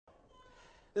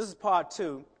This is part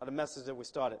 2 of the message that we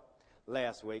started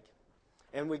last week.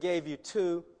 And we gave you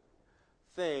 2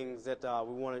 things that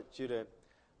we wanted you to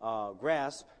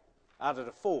grasp out of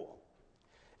the 4.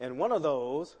 And one of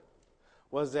those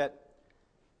was that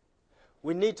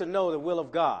we need to know the will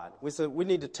of God. We said we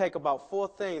need to take about 4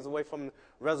 things away from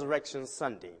Resurrection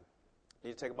Sunday. We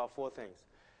need to take about 4 things.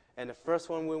 And the first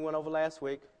one we went over last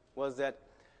week was that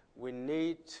we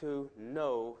need to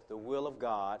know the will of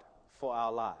God for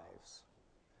our lives,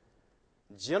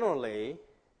 generally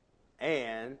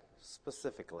and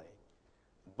specifically,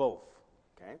 both.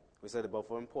 Okay, we said that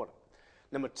both are important.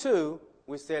 Number 2,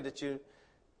 we said that you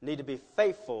need to be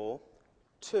faithful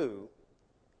to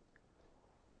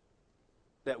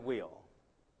that will.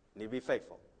 You need to be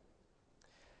faithful.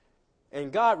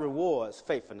 And God rewards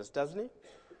faithfulness, doesn't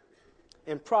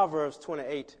he? In Proverbs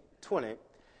 28:20,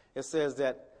 it says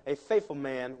that a faithful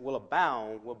man will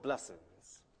abound with blessings.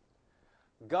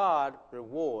 God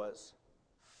rewards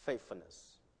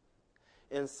faithfulness.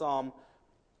 In Psalm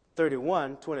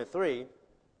 31:23,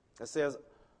 it says,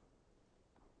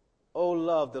 "O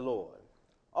love the Lord,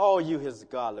 all you his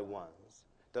godly ones.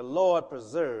 The Lord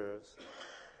preserves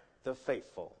the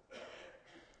faithful."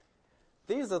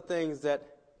 These are things that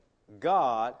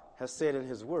God has said in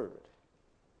his word.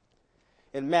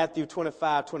 In Matthew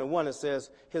 25:21, it says,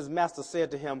 his master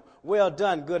said to him, "Well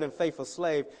done, good and faithful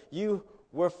slave. You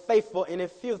were faithful in a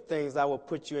few things. I will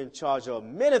put you in charge of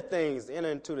many things. Enter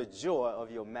into the joy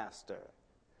of your master."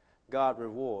 God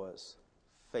rewards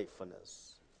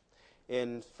faithfulness.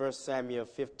 In 1 Samuel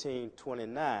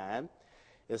 15:29,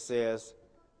 it says,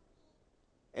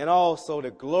 "And also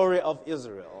the glory of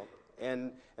Israel,"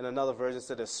 and in another version it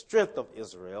said, "the strength of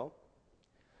Israel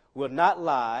will not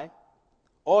lie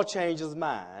or change his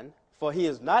mind, for he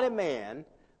is not a man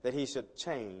that he should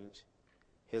change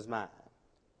his mind."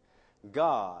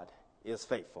 God is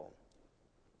faithful.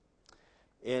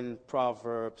 In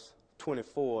Proverbs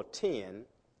 24:10,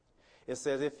 it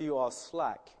says, "If you are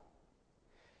slack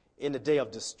in the day of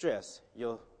distress,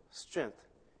 your strength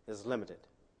is limited."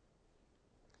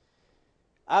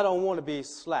 I don't want to be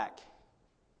slack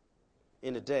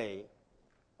in the day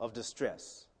of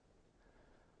distress.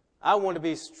 I want to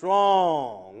be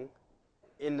strong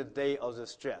in the day of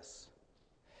distress.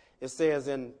 It says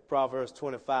in Proverbs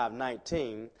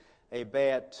 25:19, "A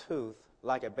bad tooth,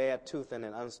 like a bad tooth and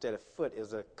an unsteady foot,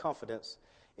 is a confidence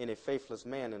in a faithless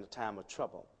man in a time of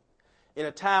trouble." In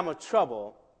a time of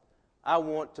trouble, I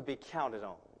want to be counted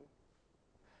on.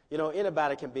 You know,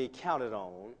 anybody can be counted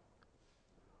on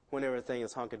when everything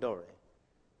is hunky-dory.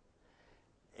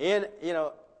 And, you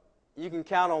know, you can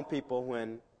count on people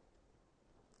when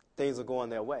things are going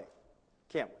their way,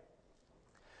 can't we?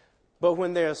 But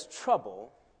when there's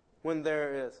trouble, when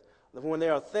there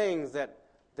are things that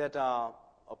a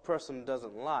person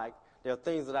doesn't like, there are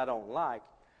things that I don't like,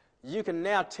 you can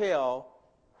now tell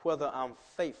whether I'm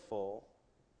faithful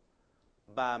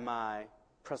by my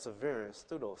perseverance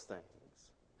through those things.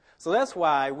 So that's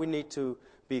why we need to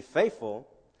be faithful,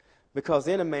 because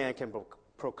any man can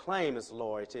proclaim his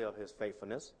loyalty of his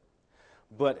faithfulness,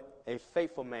 but a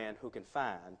faithful man who can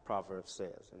find, Proverbs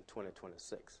says in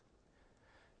 20:26.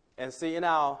 And see, in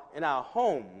our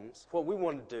homes, what we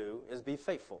want to do is be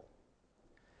faithful.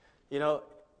 You know,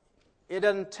 it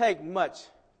doesn't take much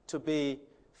to be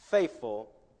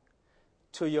faithful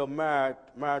to your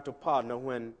marital partner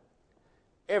when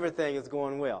everything is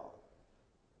going well,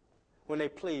 when they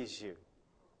please you.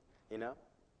 You know,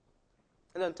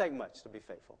 it doesn't take much to be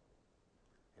faithful.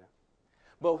 You know?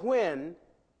 But when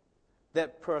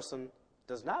that person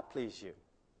does not please you,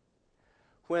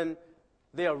 when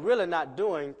they are really not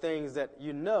doing things that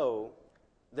you know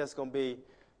that's going to be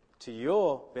to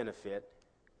your benefit,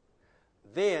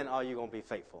 then are you going to be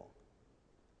faithful?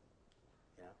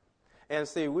 You know? And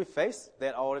see, we face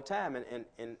that all the time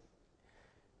in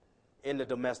the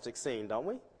domestic scene, don't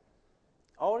we?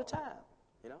 All the time,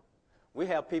 you know. We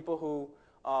have people who,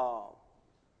 I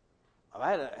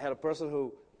had a person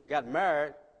who got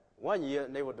married one year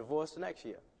and they were divorced the next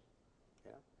year.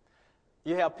 You know?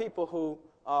 You have people who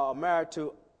are married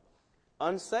to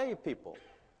unsaved people,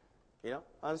 you know,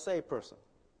 unsaved person.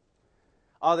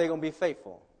 Are they going to be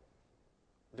faithful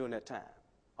during that time?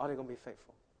 Are they going to be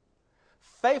faithful?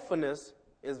 Faithfulness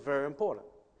is very important.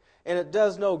 And it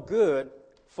does no good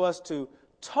for us to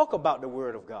talk about the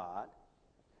Word of God,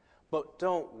 but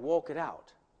don't walk it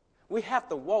out. We have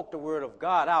to walk the Word of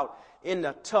God out in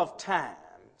the tough times.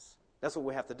 That's what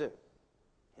we have to do.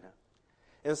 You know?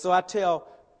 And so I tell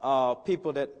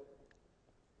people that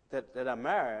are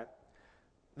married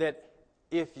that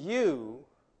if you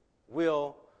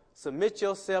will submit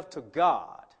yourself to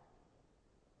God,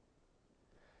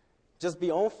 just be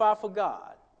on fire for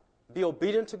God, be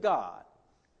obedient to God,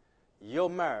 your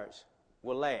marriage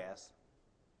will last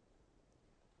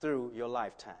through your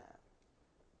lifetime.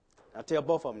 I tell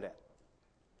both of them that.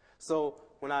 So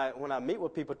when I meet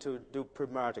with people to do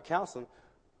premarital counseling,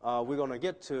 we're going to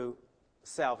get to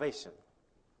salvation.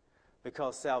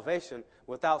 Because salvation,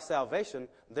 without salvation,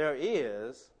 there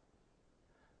is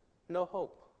no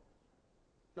hope.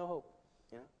 No hope.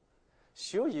 You know?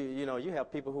 Sure, you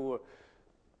have people who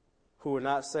were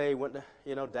not saved,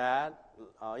 died.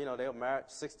 They were married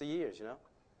 60 years,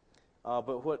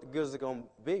 but what good is it going to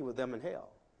be with them in hell?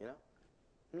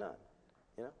 None.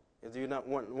 If you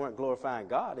weren't glorifying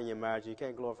God in your marriage, you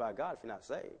can't glorify God if you're not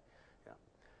saved.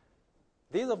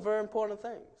 These are very important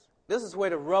things. This is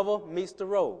where the rubber meets the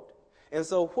road. And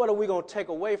so what are we going to take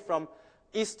away from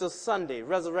Easter Sunday,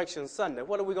 Resurrection Sunday?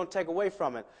 What are we going to take away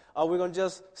from it? Are we going to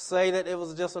just say that it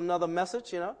was just another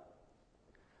message,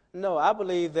 No, I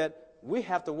believe that we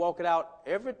have to walk it out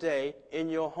every day in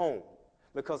your home.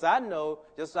 Because I know,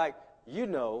 just like you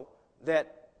know,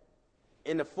 that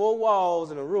in the four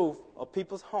walls and the roof of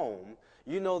people's home,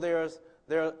 there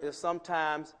is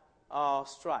sometimes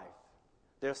strife.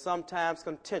 There's sometimes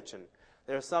contention.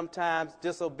 There's sometimes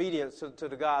disobedience to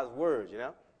the God's words,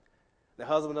 The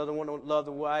husband doesn't want to love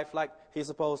the wife like he's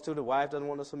supposed to. The wife doesn't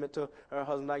want to submit to her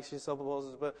husband like she's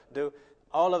supposed to do.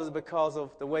 All of it is because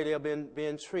of the way they're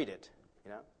being treated,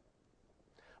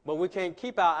 But we can't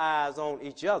keep our eyes on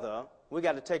each other. We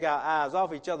got to take our eyes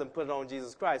off each other and put it on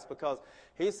Jesus Christ, because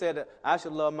he said that I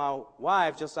should love my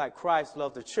wife just like Christ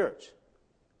loved the church.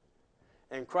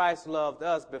 And Christ loved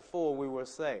us before we were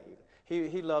saved.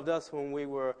 He loved us when we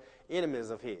were enemies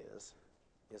of his,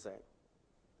 you see.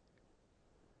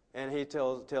 And he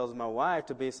tells my wife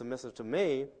to be submissive to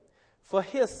me for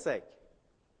his sake.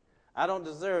 I don't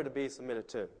deserve to be submitted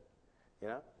to,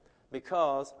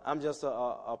 because I'm just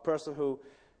a person who,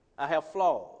 I have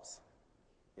flaws,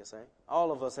 you see.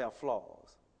 All of us have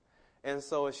flaws. And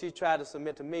so if she tried to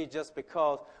submit to me just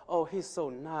because, oh, he's so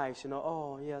nice,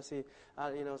 oh, yes, it's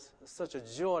such a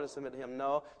joy to submit to him.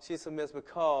 No, she submits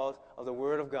because of the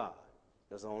Word of God.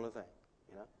 That's the only thing,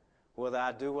 Whether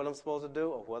I do what I'm supposed to do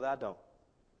or whether I don't.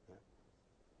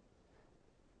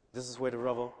 This is where the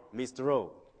rubber meets the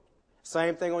road.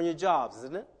 Same thing on your jobs,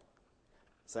 isn't it?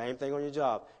 Same thing on your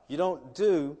job. You don't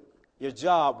do your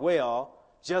job well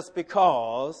just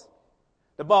because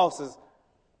the boss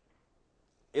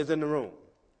is in the room.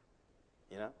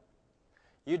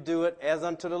 You do it as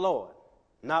unto the Lord,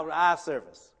 not with eye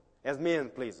service, as men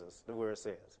pleasers, the word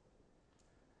says.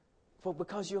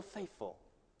 Because you're faithful.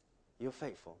 You're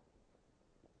faithful.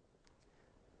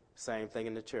 Same thing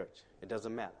in the church. It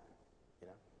doesn't matter.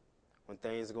 When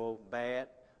things go bad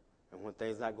and when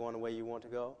things not going the way you want to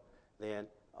go, then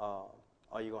are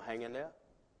you going to hang in there?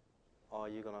 Or are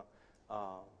you going to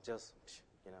just,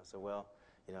 say, well,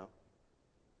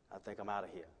 I think I'm out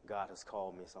of here. God has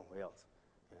called me somewhere else.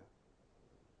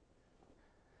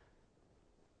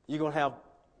 You're going to have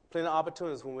plenty of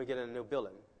opportunities when we get in a new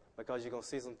building, because you're going to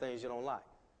see some things you don't like.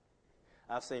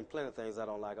 I've seen plenty of things I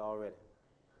don't like already.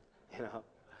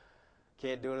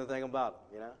 Can't do anything about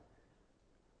them,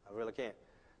 I really can't.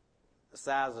 The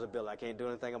size of the building, I can't do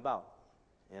anything about.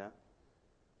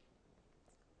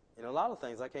 A lot of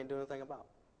things I can't do anything about.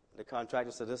 The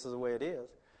contractor said, this is the way it is.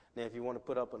 Now, if you want to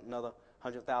put up another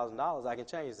 $100,000, I can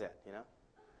change that,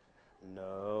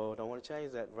 No, don't want to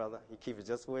change that, brother. You keep it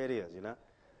just the way it is, You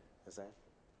see?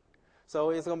 So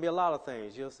it's going to be a lot of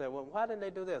things. You'll say, well, why didn't they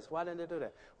do this? Why didn't they do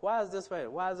that? Why is this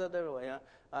right? Why is that that way?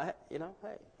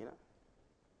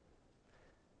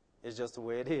 It's just the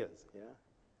way it is,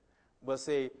 But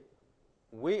see,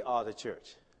 we are the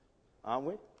church, aren't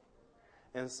we?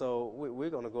 And so we're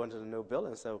going to go into the new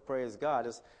building and say, well, praise God,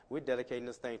 we're dedicating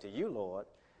this thing to you, Lord.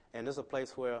 And this is a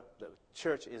place where the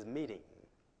church is meeting.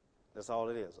 That's all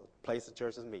it is, a place the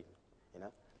church is meeting,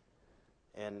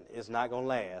 And it's not going to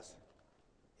last.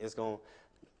 It's going to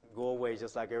go away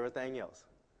just like everything else.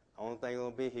 The only thing that's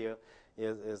going to be here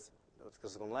is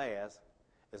it's going to last,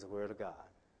 is the Word of God,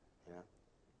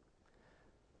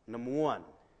 Number one,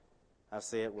 I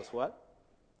said, was what?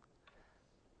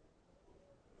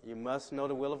 You must know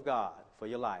the will of God for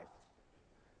your life,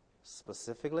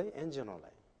 specifically and generally.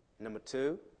 Number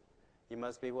two, you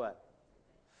must be what?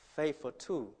 Faithful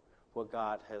to what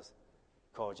God has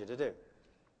called you to do.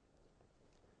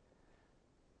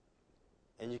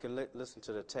 And you can listen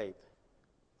to the tape,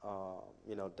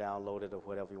 download it or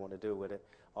whatever you want to do with it,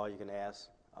 or you can ask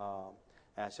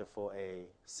you for a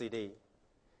CD,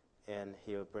 and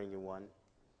he'll bring you one,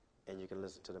 and you can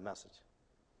listen to the message.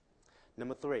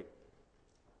 Number three,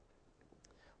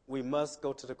 we must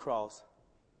go to the cross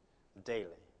daily.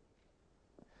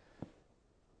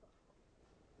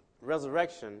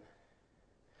 resurrection,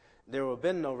 there will have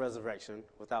been no resurrection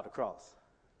without the cross.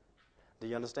 Do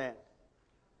you understand?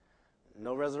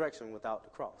 No resurrection without the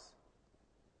cross.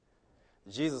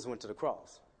 Jesus went to the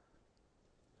cross.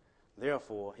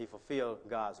 Therefore, he fulfilled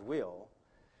God's will.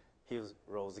 He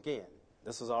rose again.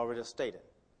 This was already stated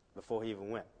before he even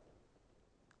went.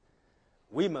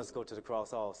 We must go to the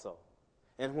cross also.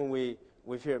 And when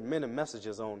we've heard many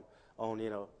messages on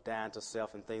dying to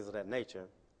self and things of that nature,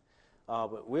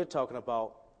 but we're talking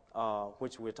about,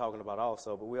 which we're talking about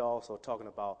also, but we're also talking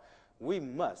about we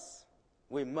must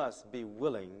be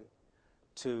willing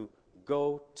to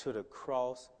go to the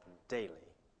cross daily.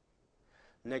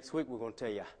 Next week we're going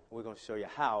to show you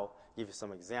how, give you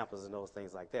some examples and those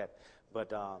things like that,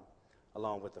 but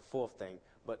along with the fourth thing.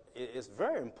 But it's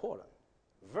very important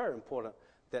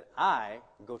that I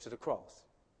go to the cross.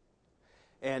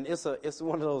 And it's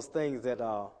one of those things that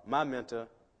my mentor,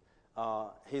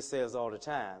 he says all the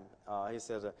time. He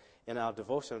says in our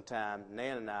devotional time,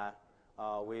 Nan and I,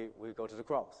 we go to the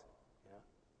cross. You know?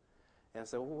 And I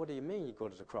said, well, what do you mean you go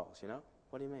to the cross? You know,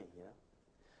 what do you mean? You know?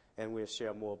 And we'll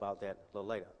share more about that a little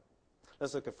later.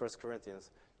 Let's look at 1 Corinthians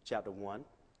chapter 1,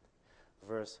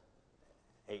 verse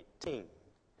 18.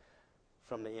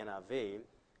 From the NIV,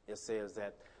 it says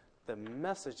that the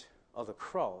message of the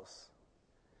cross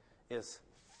is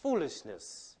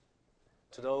foolishness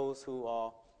to those who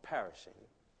are perishing.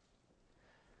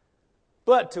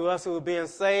 But to us who are being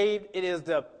saved, it is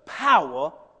the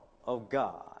power of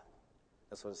God.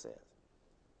 That's what it says.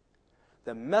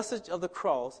 The message of the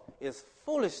cross is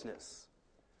foolishness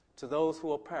to those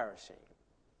who are perishing.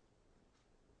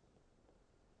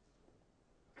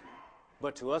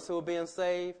 But to us who are being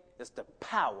saved, it's the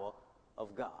power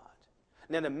of God.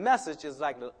 Now the message is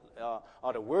like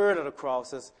the word of the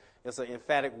cross. It's an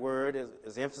emphatic word.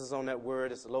 There's emphasis on that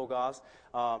word. It's logos.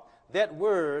 That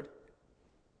word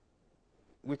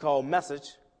we call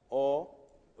message, or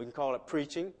we can call it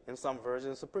preaching. In some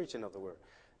versions, it's the preaching of the word,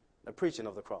 the preaching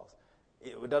of the cross.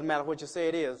 It doesn't matter what you say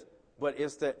it is, but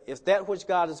it's that which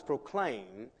God has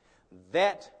proclaimed.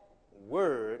 That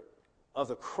word of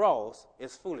the cross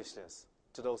is foolishness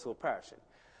to those who are perishing.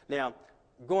 Now,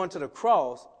 going to the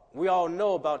cross, we all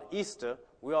know about Easter.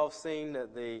 We all seen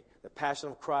the Passion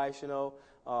of Christ,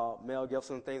 Mel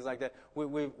Gibson and things like that.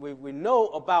 We know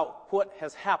about what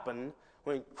has happened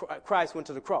when Christ went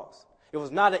to the cross. It was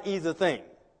not an easy thing.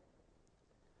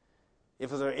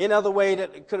 If there was any other way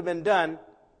that it could have been done,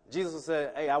 Jesus would say,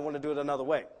 hey, I want to do it another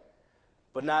way.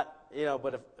 But not,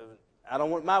 but if I don't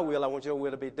want my will, I want your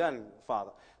will to be done,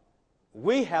 Father.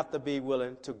 We have to be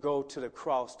willing to go to the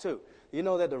cross too. You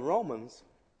know that the Romans,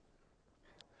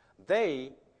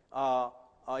 they,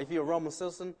 if you're a Roman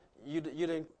citizen, you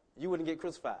wouldn't get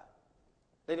crucified.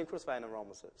 They didn't crucify any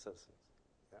Roman citizens.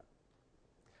 Yeah.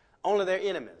 Only their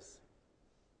enemies.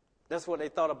 That's what they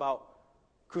thought about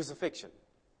crucifixion.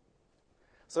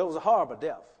 So it was a horrible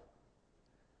death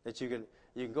that you can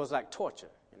go, it's like torture,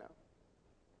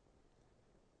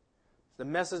 The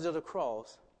message of the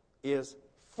cross is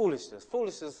foolishness.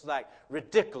 Foolishness is like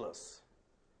ridiculous.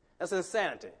 That's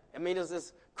insanity. I mean,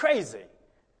 it's crazy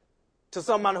to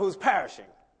someone who's perishing.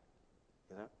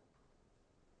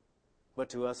 But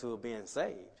to us who are being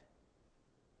saved,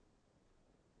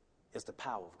 it's the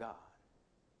power of God.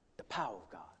 The power of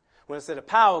God. When I say the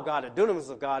power of God, the dunamis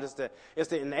of God, it's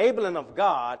the enabling of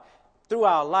God through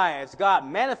our lives. God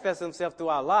manifests himself through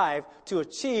our life to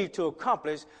achieve, to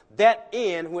accomplish that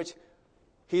end which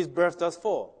he's birthed us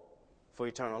for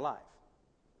eternal life.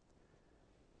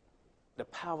 The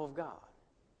power of God.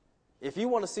 If you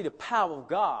want to see the power of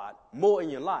God more in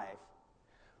your life,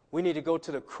 we need to go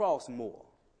to the cross more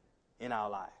in our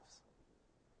lives.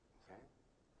 Okay?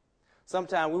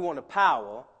 Sometimes we want the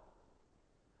power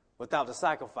without the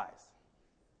sacrifice.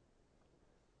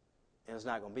 And it's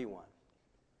not going to be one.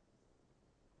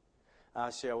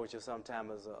 I'll share with you sometime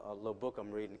as a little book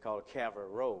I'm reading called Calvary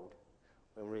Road.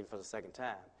 I'm reading for the second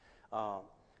time.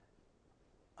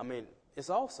 It's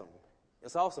awesome.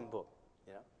 It's an awesome book,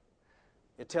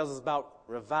 It tells us about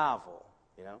revival,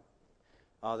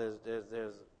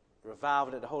 There's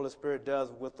revival that the Holy Spirit does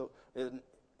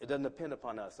it doesn't depend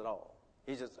upon us at all.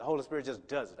 The Holy Spirit just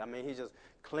does it. He just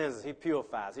cleanses, he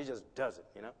purifies, he just does it,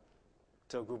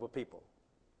 to a group of people.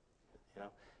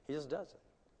 He just does it.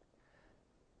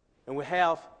 And we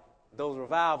have those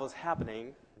revivals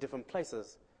happening different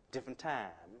places, different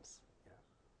times.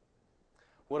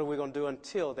 What are we going to do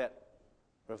until that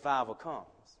revival comes?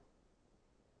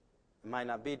 It might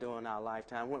not be during our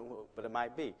lifetime, but it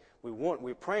might be.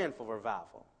 We're praying for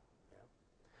revival.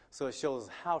 So it shows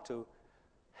how to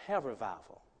have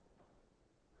revival.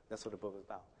 That's what the book is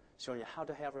about, showing you how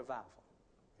to have revival.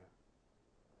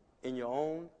 in your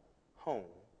own home,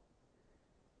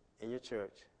 in your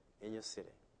church, in your city.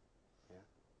 Yeah.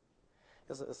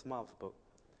 It's a marvelous book.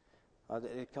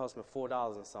 It cost me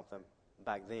 $4 and something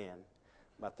back then,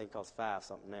 but I think it costs $5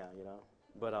 something now, you know.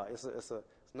 But it's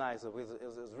nice. It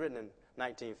was written in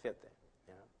 1950,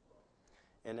 you know.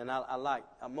 And then I like,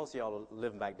 most of y'all are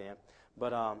living back then,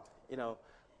 but you know,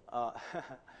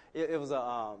 it was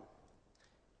a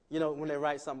you know, when they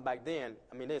write something back then,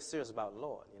 I mean, they're serious about the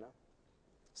Lord, you know.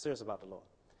 Serious about the Lord.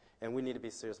 And we need to be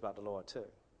serious about the Lord too.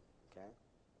 Okay?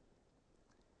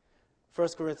 1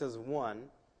 Corinthians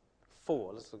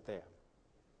 1:4. Let's look there.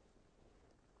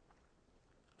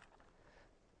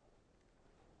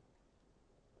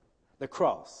 The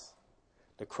cross.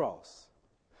 The cross.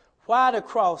 Why the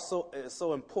cross is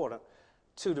so important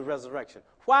to the resurrection?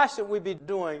 Why should we be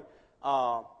doing,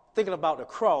 thinking about the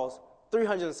cross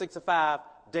 365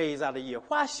 days out of the year?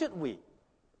 Why should we?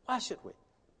 Why should we?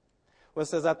 Well, it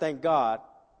says, I thank God,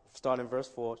 starting in verse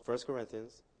 4, 1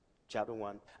 Corinthians chapter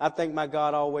 1. I thank my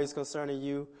God always concerning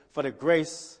you for the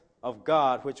grace of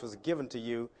God which was given to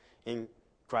you in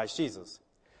Christ Jesus,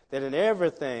 that in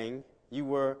everything you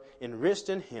were enriched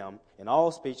in him, in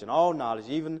all speech and all knowledge,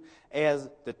 even as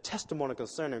the testimony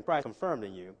concerning Christ confirmed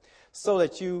in you, so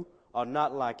that you are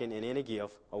not lacking in any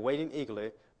gift, awaiting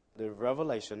eagerly the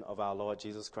revelation of our Lord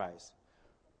Jesus Christ,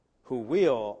 who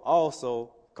will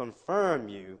also confirm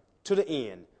you to the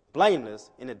end,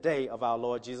 blameless in the day of our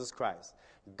Lord Jesus Christ.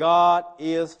 God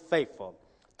is faithful,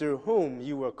 through whom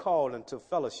you were called into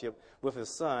fellowship with his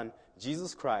Son,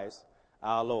 Jesus Christ,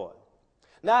 our Lord.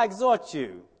 Now I exhort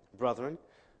you, brethren,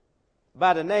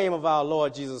 by the name of our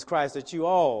Lord Jesus Christ, that you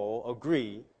all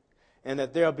agree, and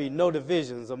that there be no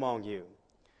divisions among you,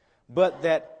 but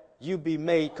that you be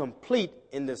made complete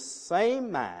in the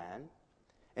same mind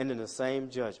and in the same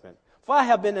judgment. For I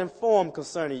have been informed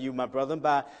concerning you, my brethren,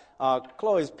 by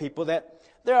Chloe's people, that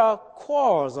there are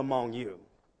quarrels among you.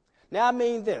 Now I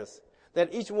mean this,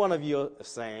 that each one of you is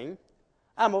saying,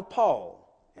 I'm of Paul,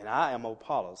 and I am of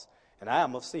Apollos, and I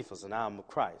am of Cephas, and I am of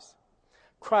Christ.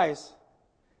 Christ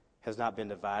has not been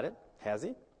divided, has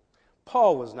he?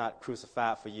 Paul was not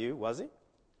crucified for you, was he?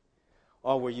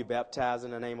 Or were you baptized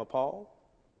in the name of Paul?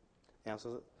 Answer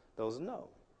those are no.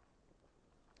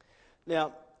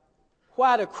 Now,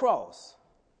 why the cross?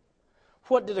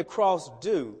 What did the cross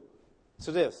do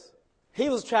to this? He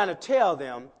was trying to tell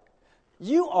them,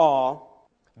 you are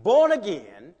born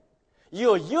again,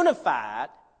 you're unified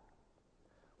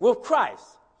with Christ.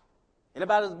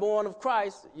 Anybody that's born of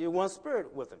Christ, you're one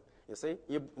spirit with him. You see,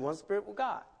 you're one spirit with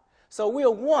God. So we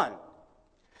are one.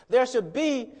 There should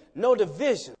be no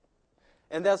division.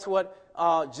 And that's what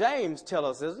James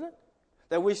tells us, isn't it?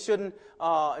 That we shouldn't,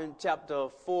 in chapter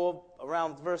 4,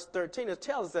 around verse 13, it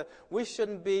tells us that we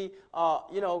shouldn't be,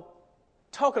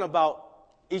 talking about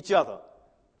each other.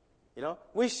 You know,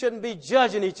 we shouldn't be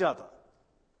judging each other.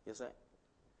 You see?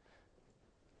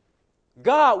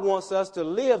 God wants us to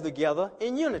live together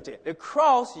in unity. The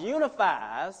cross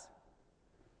unifies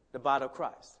the body of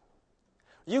Christ.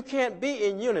 You can't be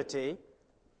in unity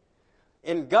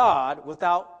in God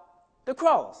without the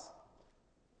cross.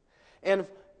 And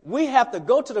we have to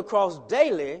go to the cross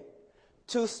daily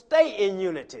to stay in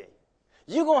unity.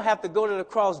 You're going to have to go to the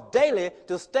cross daily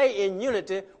to stay in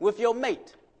unity with your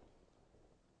mate.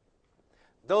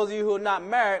 Those of you who are not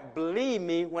married, believe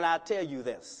me when I tell you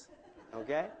this.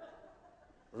 Okay?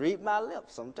 Read my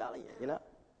lips, I'm telling you, you know.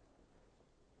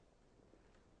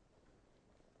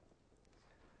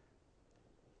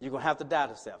 You're going to have to die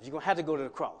to self. You're going to have to go to the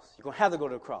cross. You're going to have to go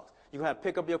to the cross. You're going to have to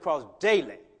pick up your cross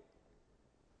daily.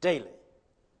 Daily.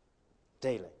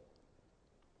 Daily.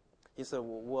 You say,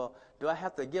 well, do I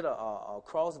have to get a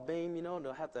cross beam, you know? Do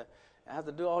I have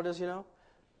to do all this, you know?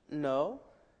 No.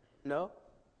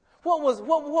 What was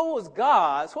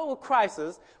God's, what was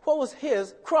Christ's, what was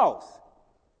his cross?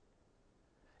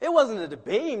 It wasn't the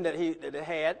beam that it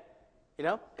had, you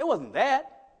know? It wasn't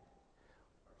that.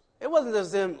 It wasn't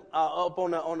just him up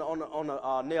on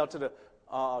the nail to the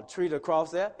tree to the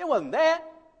cross there. It wasn't that.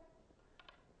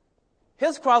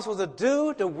 His cross was to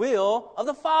do the will of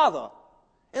the Father,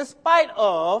 in spite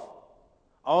of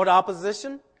all the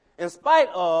opposition, in spite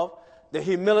of the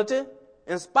humility,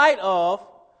 in spite of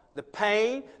the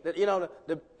pain, that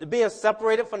the being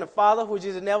separated from the Father, which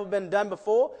has never been done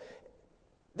before.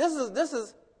 This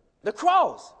is the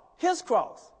cross, his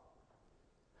cross.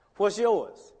 What's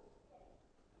yours?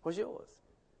 What's yours?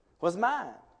 What's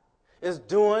mine? It's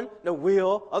doing the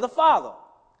will of the Father.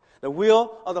 The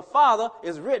will of the Father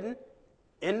is written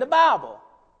in the Bible,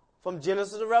 from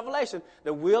Genesis to Revelation.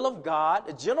 The will of God,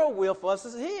 the general will for us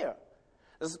is here.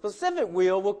 The specific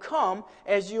will come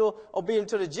as you're obedient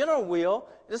to the general will.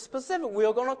 The specific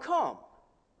will going to come.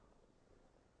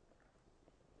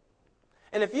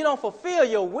 And if you don't fulfill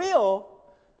your will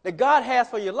that God has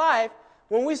for your life,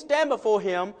 when we stand before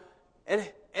him and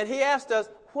he asked us,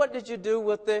 what did you do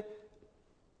with the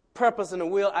purpose and the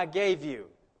will I gave you?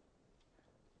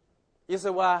 You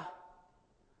say, well,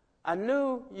 I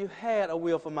knew you had a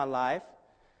will for my life,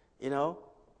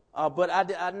 but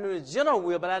I knew the general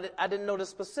will, but I didn't know the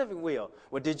specific will.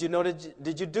 Well, did you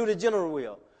do the general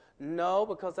will? No,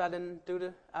 because I didn't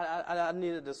do I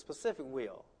needed the specific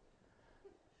will.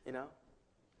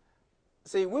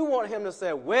 See, we want him to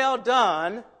say, well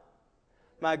done,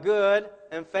 my good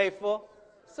and faithful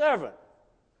servant.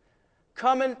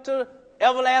 Come into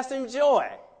everlasting joy.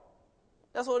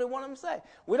 That's what we want him to say.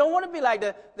 We don't want to be like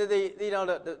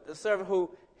the servant who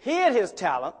hid his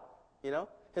talent,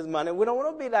 his money. We don't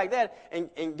want to be like that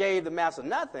and gave the master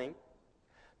nothing.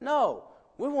 No,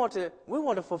 we want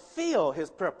to fulfill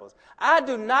his purpose. I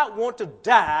do not want to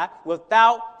die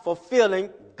without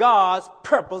fulfilling God's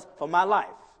purpose for my life.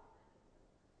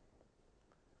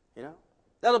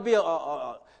 That'll be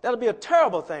a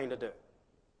terrible thing to do.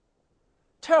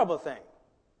 Terrible thing.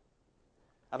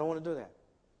 I don't want to do that.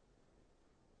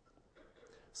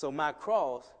 So my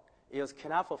cross is,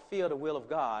 can I fulfill the will of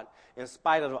God in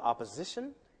spite of the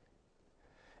opposition,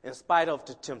 in spite of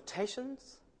the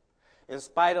temptations, in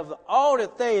spite of all the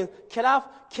things? Can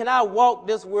I walk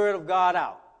this word of God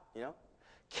out?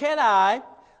 Can I,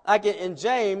 like in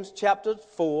James chapter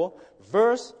 4,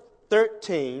 verse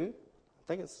 13?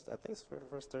 I think it's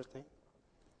verse 13.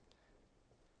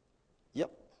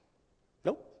 Yep.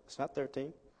 Nope, it's not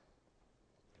 13.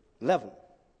 11.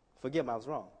 Forgive me, I was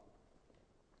wrong.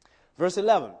 Verse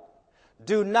 11.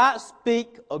 Do not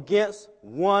speak against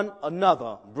one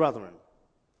another, brethren.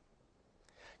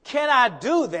 Can I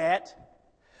do that?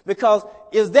 Because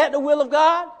is that the will of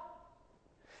God?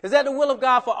 Is that the will of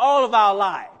God for all of our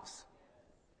lives?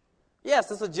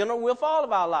 Yes, it's a general will for all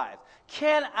of our lives.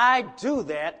 Can I do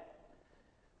that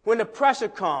when the pressure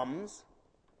comes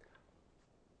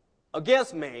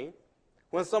against me,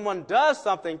 when someone does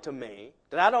something to me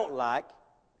that I don't like?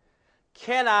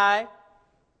 Can I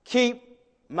keep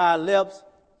my lips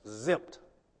zipped?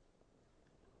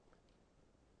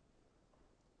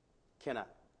 Can I?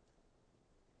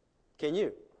 Can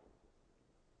you?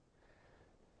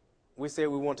 We say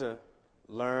we want to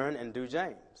learn and do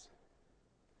James.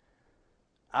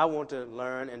 I want to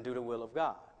learn and do the will of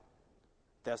God.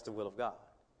 That's the will of God.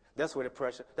 That's where the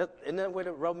pressure, isn't that where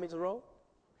the rubber meets the road?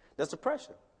 That's the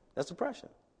pressure. That's the pressure.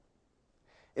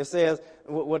 It says,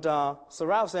 what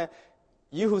Sarah was saying,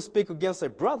 you who speak against a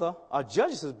brother or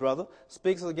judges his brother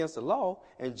speaks against the law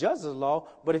and judges the law.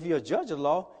 But if you're a judge of the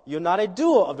law, you're not a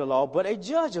doer of the law, but a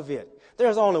judge of it.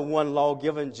 There's only one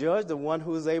lawgiver judge, the one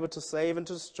who is able to save and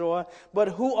to destroy. But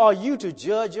who are you to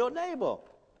judge your neighbor?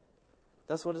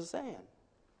 That's what it's saying.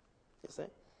 You see?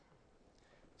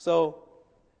 So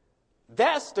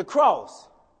that's the cross.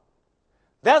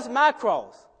 That's my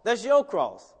cross. That's your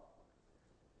cross.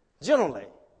 Generally.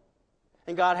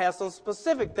 And God has some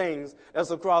specific things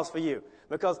that's a cross for you.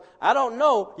 Because I don't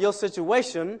know your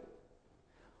situation,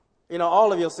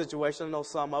 all of your situation. I know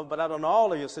some of it, but I don't know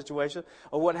all of your situation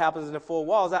or what happens in the four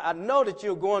walls. I know that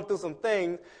you're going through some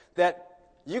things that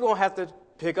you're going to have to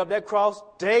pick up that cross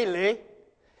daily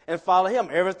and follow him.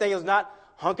 Everything is not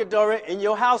hunky-dory in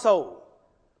your household,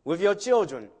 with your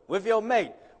children, with your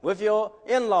mate, with your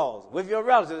in-laws, with your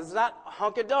relatives. It's not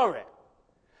hunky-dory.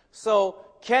 So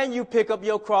can you pick up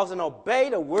your cross and obey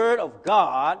the word of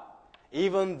God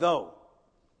even though?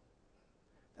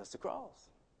 That's the cross.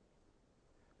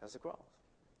 That's the cross.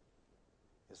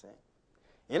 You see?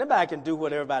 Anybody can do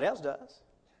what everybody else does,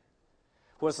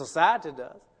 what society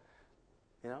does.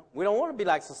 We don't want to be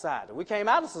like society. We came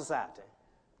out of society.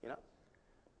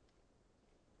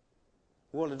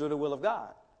 We want to do the will of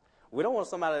God. We don't want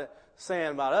somebody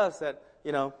saying about us that,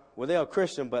 they're a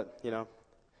Christian, but, they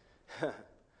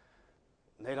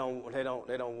don't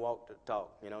walk the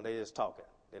talk. They just talk it.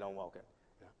 They don't walk it.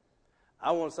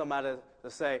 I want somebody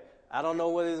to say, I don't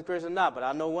know whether he's a Christian or not, but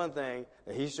I know one thing,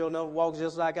 that he sure enough walks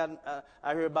just like I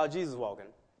hear about Jesus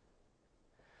walking.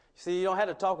 See, you don't have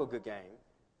to talk a good game.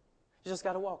 You just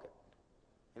got to walk it.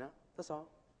 That's all.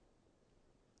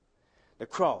 The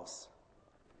cross.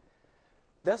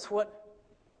 That's what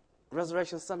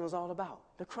Resurrection Sunday was all about.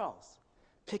 The cross.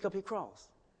 Pick up your cross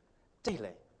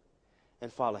daily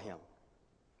and follow him.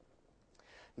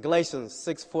 Galatians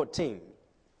 6:14.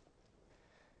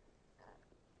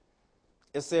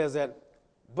 It says that,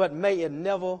 but may it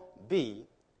never be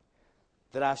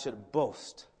that I should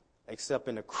boast except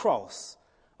in the cross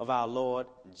of our Lord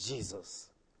Jesus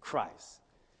Christ,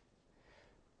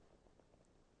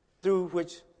 through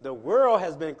which the world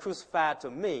has been crucified to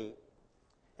me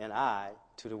and I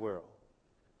to the world.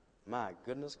 My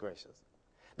goodness gracious.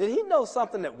 Did he know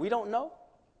something that we don't know?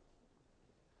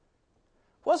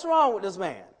 What's wrong with this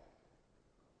man?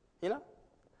 You know?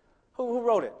 Who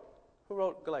wrote it? Who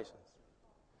wrote Galatians?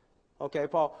 Okay,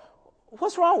 Paul.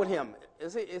 What's wrong with him?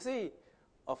 Is he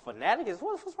a fanatic?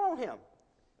 What's wrong with him?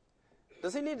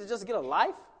 Does he need to just get a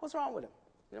life? What's wrong with him?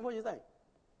 You know, what do you think?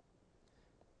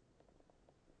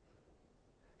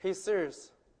 He's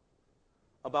serious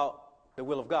about the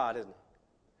will of God, isn't he?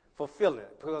 Fulfilling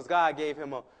it, because God gave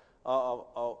him a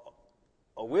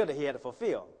will that he had to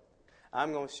fulfill.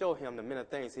 I'm going to show him the many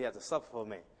things he had to suffer for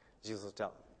me, Jesus was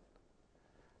telling him.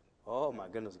 Oh, my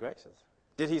goodness gracious.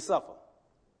 Did he suffer?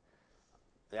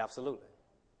 Absolutely.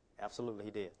 Absolutely,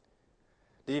 he did.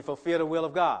 Did he fulfill the will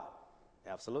of God?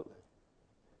 Absolutely.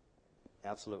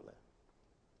 Absolutely.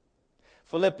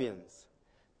 Philippians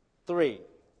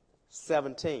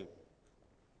 3:17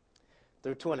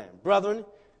 through 20. Brethren,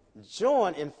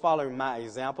 join in following my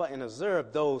example and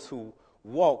observe those who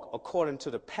walk according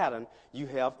to the pattern you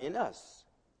have in us.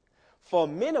 For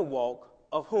many walk,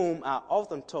 of whom I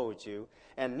often told you,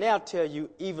 and now tell you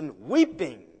even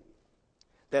weeping,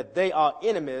 that they are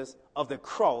enemies of the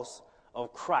cross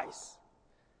of Christ.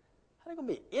 How are they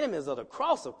going to be enemies of the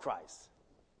cross of Christ?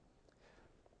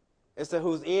 It said,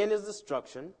 whose end is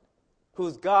destruction,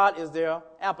 whose God is their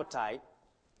appetite,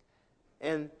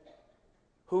 and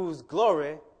whose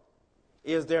glory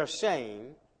is their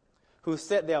shame, who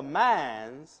set their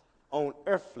minds on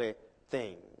earthly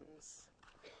things.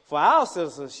 For our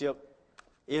citizenship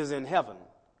is in heaven,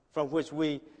 from which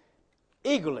we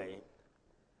eagerly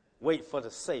wait for the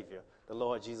Savior, the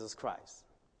Lord Jesus Christ.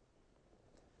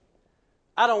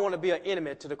 I don't want to be an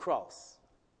enemy to the cross.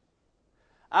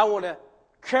 I want to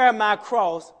carry my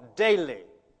cross daily.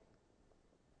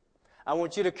 I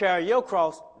want you to carry your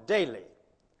cross daily.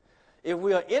 If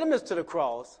we are enemies to the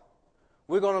cross,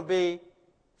 we're going to be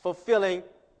fulfilling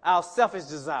our selfish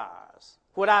desires,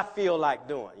 what I feel like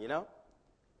doing, you know?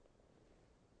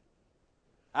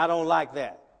 I don't like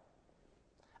that.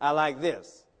 I like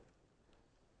this.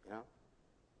 You know?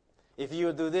 If you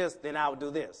would do this, then I would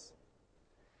do this.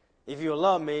 If you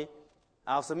love me,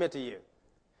 I'll submit to you.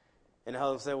 And the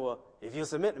husband said, well, if you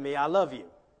submit to me, I love you.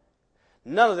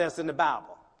 None of that's in the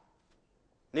Bible.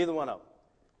 Neither one of them.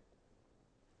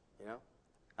 You know?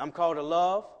 I'm called to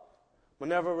love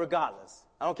whenever, regardless.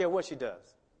 I don't care what she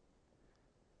does.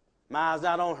 My eyes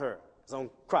not on her. It's on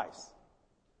Christ.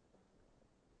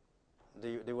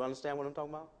 Do you understand what I'm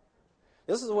talking about?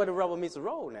 This is where the rubber meets the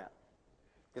road now.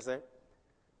 You see?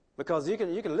 Because you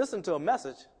can listen to a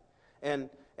message and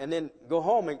then go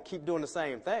home and keep doing the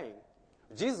same thing.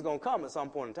 Jesus is going to come at some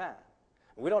point in time.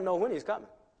 We don't know when he's coming,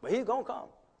 but he's going to come,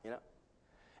 you know.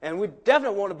 And we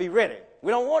definitely want to be ready.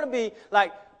 We don't want to be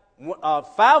like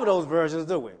 5 of those versions,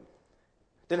 do we?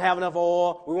 Didn't have enough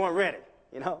oil. We weren't ready,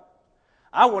 you know.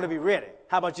 I want to be ready.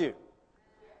 How about you? You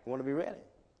want to be ready?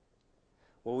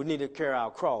 Well, we need to carry our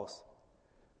cross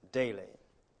daily.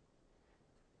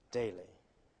 Daily.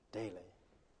 Daily.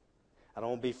 I don't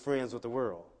want to be friends with the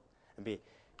world and be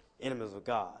enemies of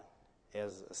God,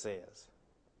 as it says.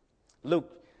 Luke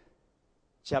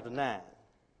chapter 9,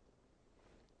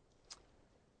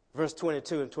 verse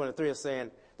 22 and 23 is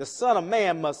saying, the Son of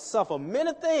Man must suffer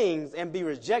many things and be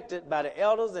rejected by the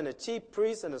elders and the chief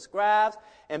priests and the scribes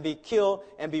and be killed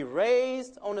and be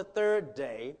raised on the third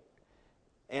day.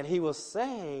 And he was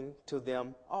saying to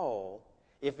them all,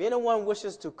 if anyone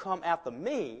wishes to come after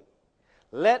me,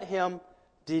 let him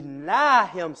deny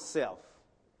himself.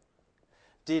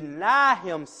 Deny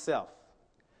himself.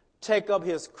 Take up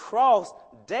his cross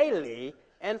daily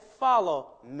and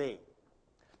follow me.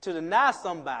 To deny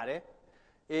somebody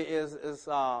is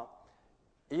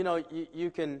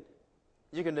you can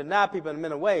deny people in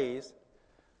many ways.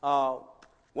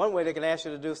 One way they can ask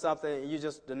you to do something and you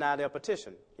just deny their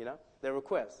petition, you know, their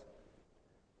request.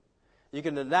 You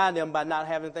can deny them by not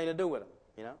having anything to do with them,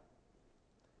 you know.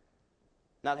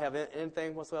 Not having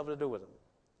anything whatsoever to do with them,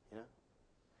 you know.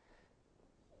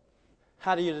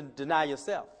 How do you deny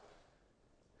yourself?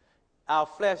 Our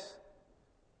flesh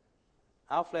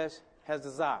has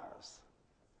desires.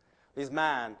 These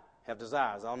mine have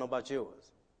desires. I don't know about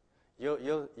yours.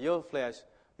 Your flesh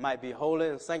might be holy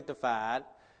and sanctified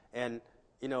and,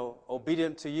 you know,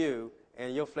 obedient to you,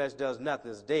 and your flesh does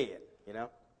nothing. It's dead, you know.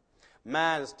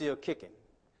 Mine is still kicking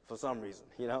for some reason,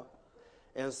 you know.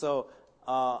 And so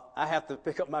I have to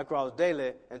pick up my cross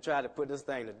daily and try to put this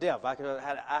thing to death. I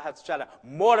have to try to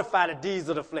mortify the deeds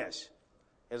of the flesh,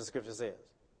 as the scripture says.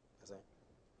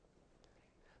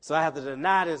 So I have to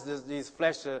deny these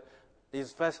fleshly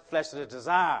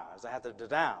desires. I have to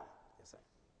deny. You see.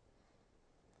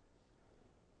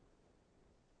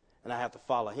 And I have to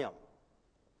follow him.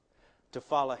 To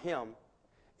follow him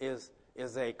is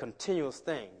a continuous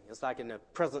thing. It's like in the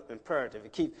present imperative.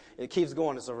 It keeps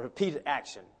going. It's a repeated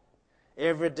action.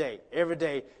 Every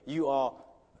day you are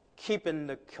keeping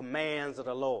the commands of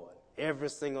the Lord. Every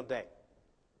single day.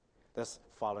 That's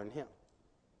following him.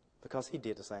 Because he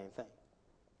did the same thing.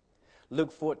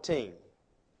 Luke 14,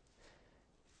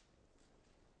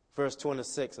 verse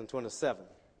 26 and 27.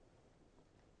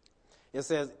 It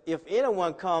says, if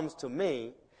anyone comes to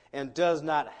me and does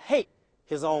not hate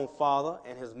his own father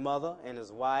and his mother and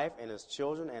his wife and his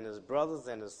children and his brothers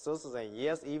and his sisters and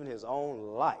yes, even his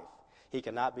own life, he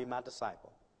cannot be my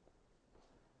disciple.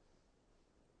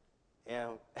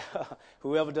 And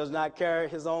whoever does not carry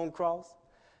his own cross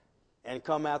and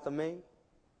come after me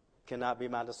cannot be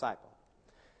my disciple.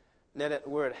 Now that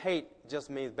word hate just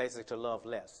means basically to love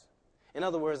less. In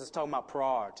other words, it's talking about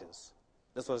priorities.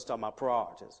 That's what it's talking about,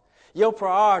 priorities. Your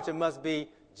priority must be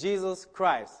Jesus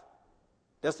Christ.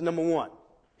 That's the number one.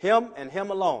 Him and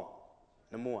him alone.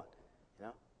 Number one. You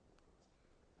know?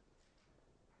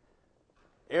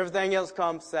 Everything else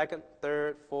comes second,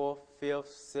 third, fourth, fifth,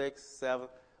 sixth,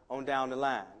 seventh, on down the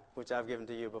line, which I've given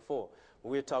to you before.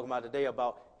 We're talking about today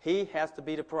about he has to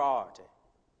be the priority.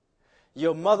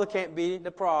 Your mother can't be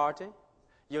the priority.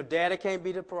 Your daddy can't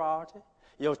be the priority.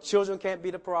 Your children can't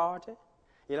be the priority.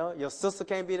 You know, your sister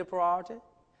can't be the priority.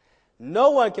 No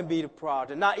one can be the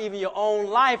priority. Not even your own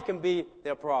life can be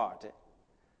their priority.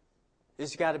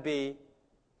 It's got to be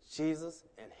Jesus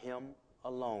and him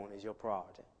alone is your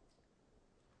priority.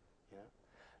 You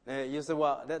know? Now you say,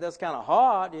 well, that's kind of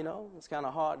hard, you know. It's kind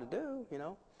of hard to do, you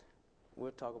know.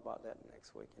 We'll talk about that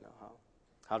next week, you know,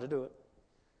 how to do it.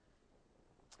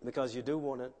 Because you do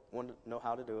want to know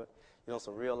how to do it. You know,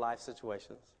 some real life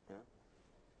situations. You know.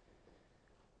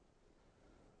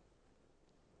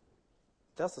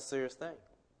 That's a serious thing.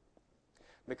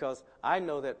 Because I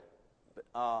know that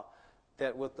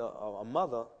that with a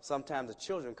mother, sometimes the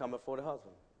children come before the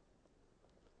husband.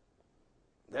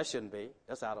 That shouldn't be.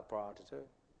 That's out of priority too.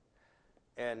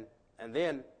 And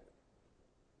then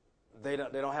they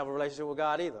don't have a relationship with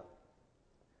God either.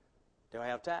 They don't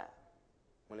have time.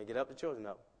 When they get up, the children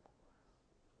up.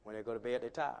 When they go to bed,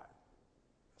 they're tired.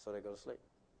 So they go to sleep.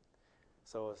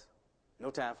 So it's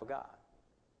no time for God.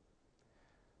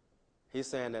 He's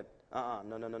saying that,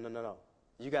 no.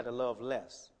 You got to love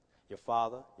less. Your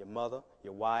father, your mother,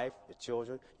 your wife, your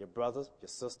children, your brothers, your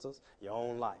sisters, your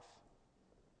own life.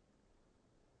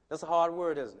 That's a hard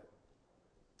word, isn't it?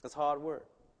 That's a hard word.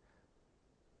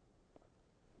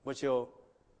 But your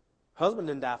husband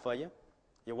didn't die for you.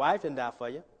 Your wife didn't die for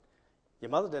you. Your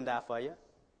mother didn't die for you.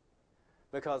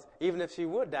 Because even if she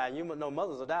would die, you know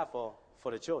mothers will die for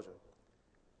the children.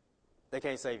 They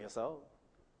can't save your soul.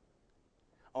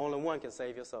 Only one can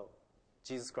save your soul.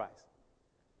 Jesus Christ.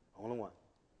 Only one.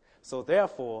 So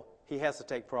therefore, he has to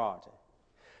take priority.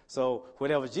 So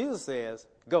whatever Jesus says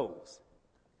goes.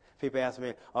 People ask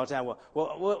me all the time,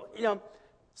 well, you know,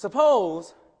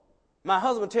 suppose my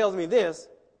husband tells me this,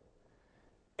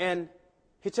 and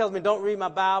he tells me don't read my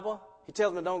Bible. He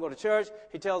tells me don't go to church.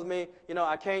 He tells me, you know,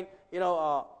 I can't,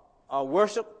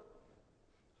 worship.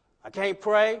 I can't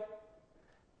pray.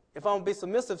 If I'm going to be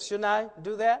submissive, shouldn't I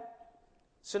do that?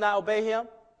 Shouldn't I obey him?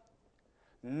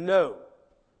 No.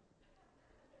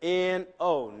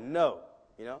 N-O, no.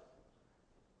 You know?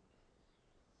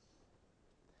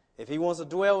 If he wants to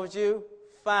dwell with you,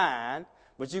 fine,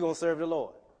 but you're going to serve the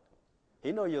Lord.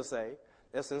 He know you'll say,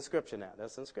 that's in Scripture now.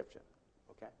 That's in Scripture.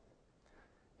 Okay?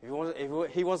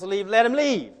 If he wants to leave, let him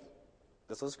leave.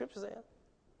 That's what the Scripture says.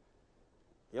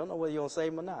 You don't know whether you're going to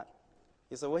save him or not.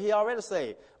 You say, well, he already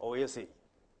saved. Oh, is he?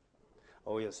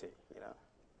 Oh, is he? You know?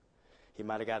 He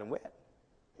might have got him wet.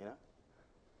 You know?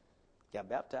 Got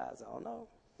baptized. I don't know.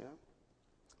 You know?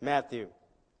 Matthew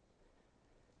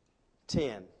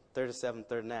 10, 37,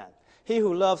 39. He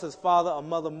who loves his father or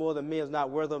mother more than me is not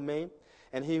worthy of me.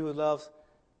 And he who loves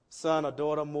son or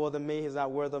daughter more than me is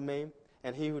not worthy of me.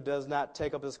 And he who does not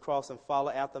take up his cross and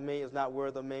follow after me is not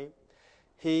worthy of me.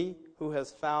 He who has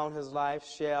found his life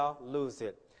shall lose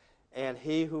it. And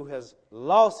he who has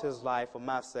lost his life for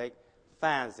my sake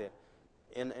finds it.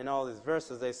 In all these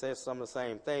verses, they say some of the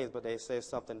same things, but they say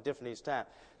something different each time.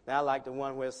 Now, I like the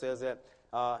one where it says that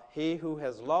he who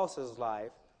has lost his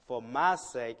life for my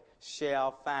sake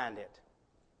shall find it.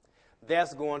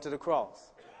 That's going to the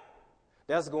cross.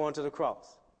 That's going to the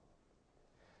cross.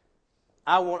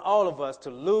 I want all of us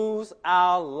to lose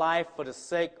our life for the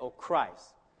sake of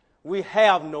Christ. We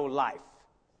have no life,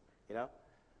 you know.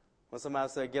 When somebody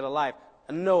says, get a life,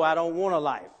 no, I don't want a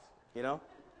life, you know.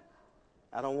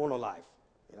 I don't want a life,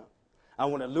 you know. I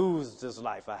want to lose this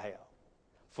life I have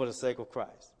for the sake of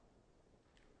Christ.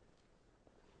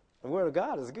 The Word of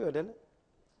God is good, isn't it?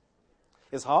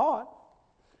 It's hard,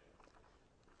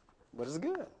 but it's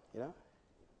good, you know.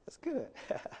 It's good.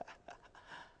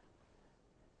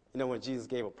 You know, when Jesus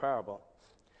gave a parable,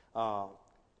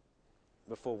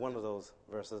 before one of those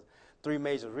verses, 3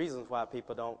 major reasons why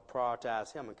people don't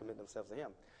prioritize Him and commit themselves to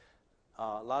Him.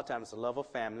 A lot of times it's the love of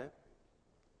family,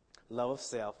 love of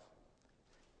self,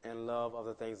 and love of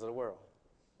the things of the world.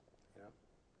 You know?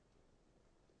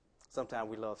 Sometimes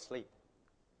we love sleep.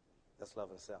 That's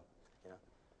love of self. You know?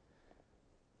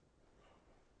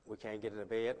 We can't get into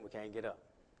bed. We can't get up.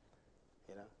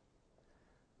 You know?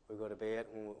 We go to bed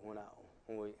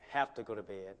when we have to go to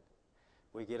bed.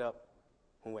 We get up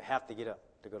when we have to get up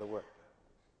to go to work.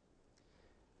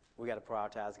 We got to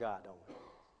prioritize God, don't we?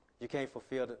 You can't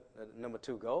fulfill the number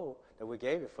 2 goal that we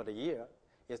gave you for the year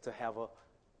is to have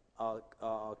a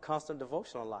constant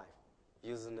devotional life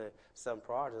using the 7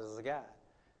 priorities as a guide.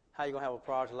 How you going to have a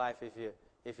priority life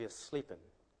if you're sleeping,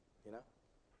 you know?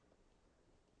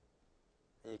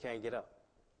 And you can't get up.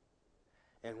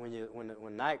 And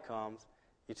when night comes,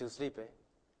 you're too sleepy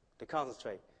to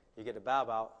concentrate. You get the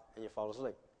Bible out and you fall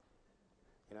asleep.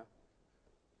 You know?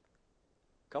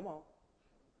 Come on.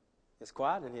 It's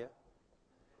quiet in here.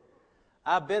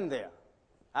 I've been there.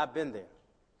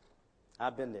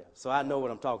 So I know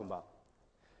what I'm talking about.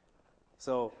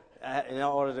 So in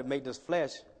order to make this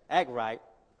flesh act right,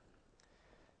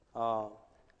 I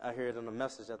heard in a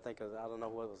message, I don't know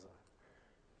what it was,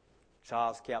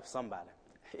 Charles Cap somebody.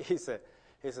 He said,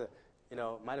 you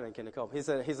know, might have been Kenny Cope. He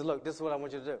said, look, this is what I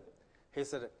want you to do. He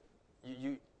said,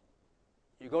 you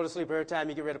go to sleep every time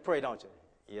you get ready to pray, don't you?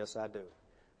 Yes, I do.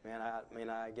 Man,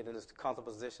 I get in this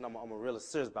comfortable position. I'm really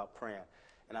serious about praying.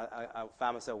 And I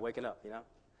find myself waking up, you know.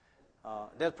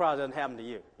 That probably doesn't happen to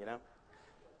you, you know.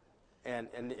 And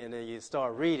then you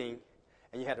start reading,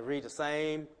 and you have to read the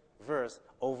same verse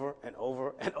over and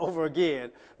over and over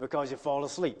again because you fall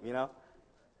asleep, you know.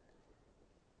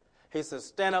 He says,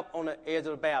 stand up on the edge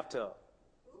of the bathtub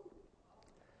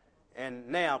and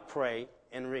now pray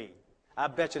and read. I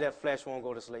bet you that flesh won't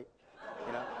go to sleep,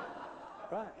 you know.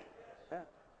 Right, yeah.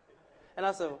 And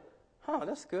I said,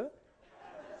 that's good.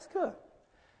 That's good.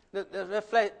 That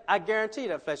flesh, I guarantee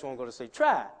that flesh won't go to sleep.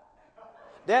 Try it.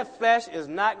 That flesh is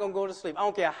not going to go to sleep. I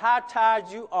don't care how tired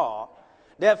you are,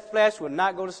 that flesh will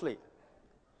not go to sleep.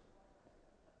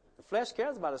 The flesh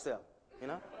cares about itself, you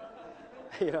know.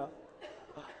 You know.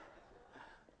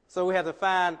 So we have to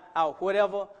find out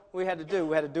whatever we had to do.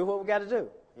 We had to do what we got to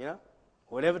do, you know.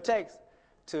 Whatever it takes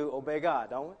to obey God,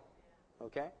 don't we?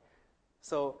 Okay?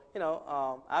 So, you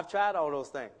know, I've tried all those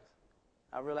things.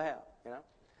 I really have, you know.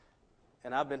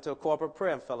 And I've been to a corporate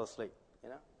prayer and fell asleep, you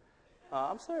know.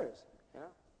 I'm serious, you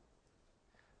know.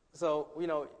 So, you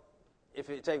know, if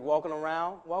you take walking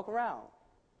around, walk around.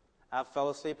 I fell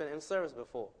asleep in service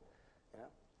before, you know.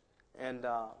 And,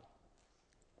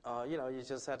 you know, you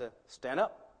just had to stand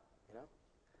up, you know.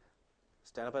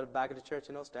 Stand up at the back of the church,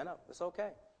 you know, stand up. It's okay,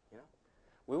 you know.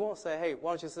 We won't say, hey,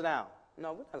 why don't you sit down?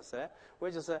 No, we're not going to say that. We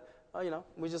just say, you know,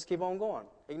 we just keep on going.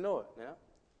 Ignore it, you know.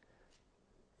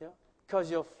 You know,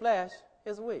 because your flesh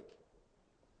is weak.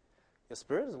 Your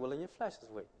spirit is willing, your flesh is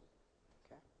weak.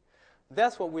 Okay?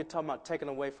 That's what we're talking about taking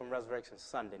away from Resurrection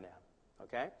Sunday now.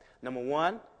 Okay? Number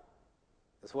 1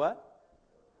 is what?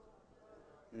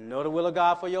 Know the will of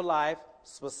God for your life,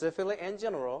 specifically and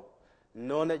general.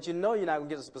 Knowing that you know you're not going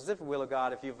to get the specific will of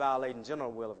God if you violate the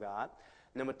general will of God.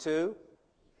 Number 2,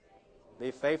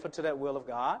 be faithful to that will of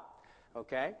God.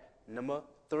 Okay? Number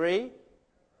 3,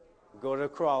 go to the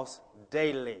cross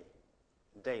daily.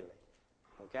 Daily.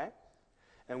 Okay?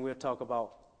 And we'll talk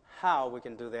about how we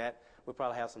can do that. We'll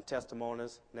probably have some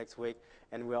testimonies next week.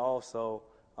 And we'll also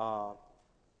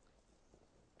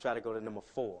try to go to number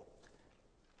 4.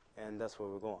 And that's where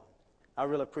we're going. I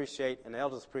really appreciate, and the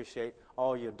elders appreciate,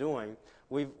 all you're doing.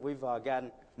 We've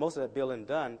gotten most of that building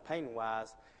done,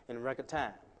 painting-wise, in record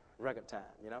time,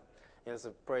 you know. And it's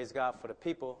a praise God for the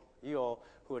people, you all,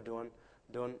 who are doing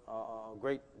a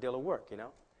great deal of work, you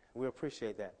know. We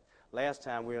appreciate that. Last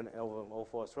time we were over Old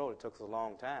Forest Road, it took us a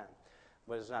long time.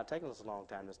 But it's not taking us a long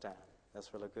time this time.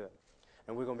 That's really good.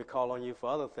 And we're going to be calling on you for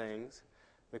other things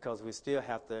because we still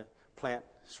have to plant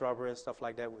shrubbery and stuff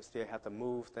like that. We still have to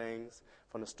move things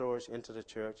from the storage into the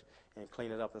church and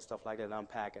clean it up and stuff like that and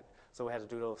unpack it. So we have to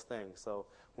do those things. So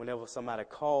whenever somebody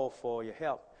calls for your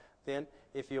help, then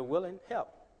if you're willing, help.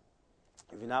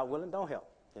 If you're not willing, don't help,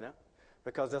 you know.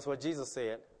 Because that's what Jesus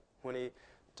said when he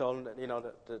told them that, you know,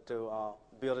 to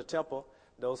build a temple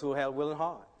those who have willing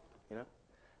heart, you know,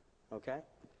 okay?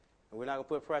 And we're not going to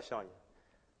put pressure on you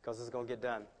because it's going to get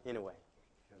done anyway,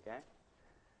 okay?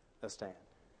 Let's stand.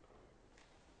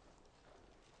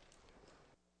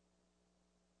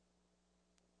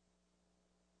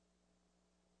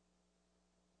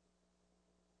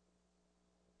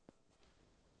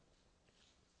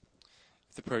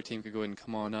 If the prayer team could go ahead and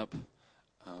come on up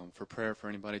for prayer for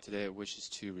anybody today that wishes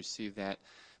to receive that,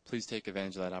 please take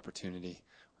advantage of that opportunity.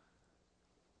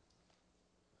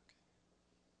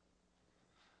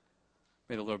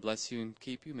 May the Lord bless you and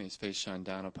keep you. May his face shine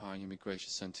down upon you and be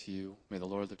gracious unto you. May the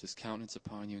Lord lift his countenance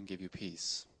upon you and give you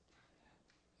peace.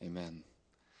 Amen.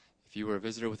 If you were a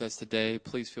visitor with us today,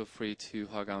 please feel free to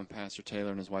hug on Pastor Taylor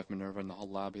and his wife Minerva in the hall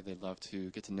lobby. They'd love to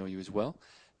get to know you as well.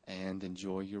 And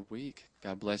enjoy your week.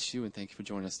 God bless you, and thank you for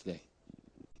joining us today.